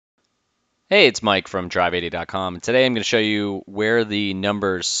Hey, it's Mike from Drive80.com. Today I'm going to show you where the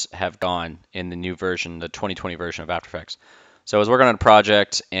numbers have gone in the new version, the 2020 version of After Effects. So I was working on a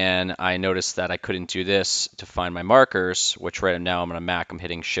project and I noticed that I couldn't do this to find my markers, which right now I'm on a Mac, I'm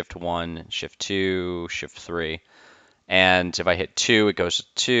hitting Shift 1, Shift 2, Shift 3. And if I hit 2, it goes to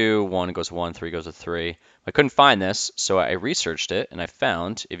 2, 1 goes to 1, 3 goes to 3. I couldn't find this, so I researched it and I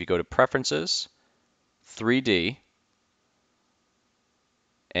found if you go to Preferences, 3D,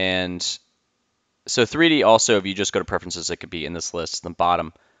 and so 3D also, if you just go to preferences, it could be in this list, the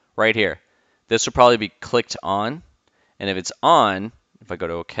bottom, right here. This will probably be clicked on, and if it's on, if I go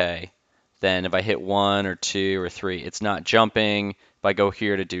to OK, then if I hit 1 or 2 or 3, it's not jumping. If I go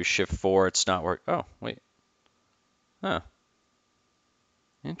here to do Shift 4, it's not working. Oh, wait. Huh.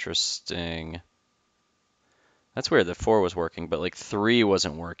 Interesting. That's weird that 4 was working, but like 3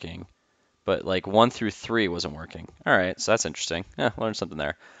 wasn't working. But like 1 through 3 wasn't working. All right, so that's interesting. Yeah, learned something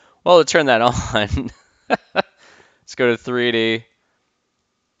there. Well, to turn that on, let's go to 3D,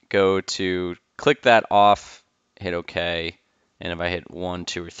 go to click that off, hit OK, and if I hit 1,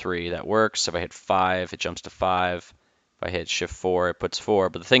 2, or 3, that works. If I hit 5, it jumps to 5. If I hit Shift 4, it puts 4.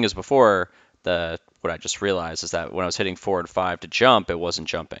 But the thing is, before, what I just realized is that when I was hitting 4 and 5 to jump, it wasn't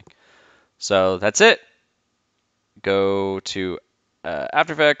jumping. So that's it. Go to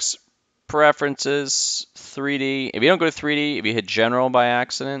After Effects, Preferences, 3D. If you don't go to 3D, if you hit General by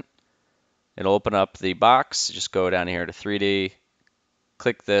accident, it'll open up the box. Just go down here to 3D,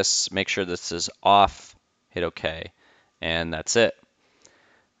 click this, make sure this is off, hit OK, and that's it.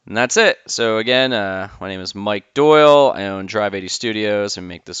 And that's it. So again, my name is Mike Doyle. I own Drive80 Studios, and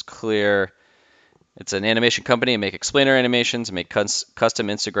make this clear. It's an animation company. I make explainer animations. I make custom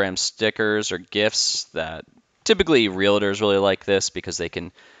Instagram stickers or GIFs that typically realtors really like this because they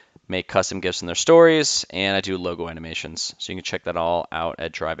can make custom GIFs in their stories, and I do logo animations. So you can check that all out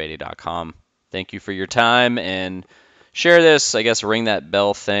at Drive80.com. Thank you for your time, and share this. I guess ring that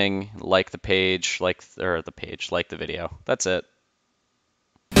bell thing, like the page, like the video. That's it.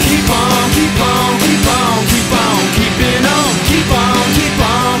 Keep on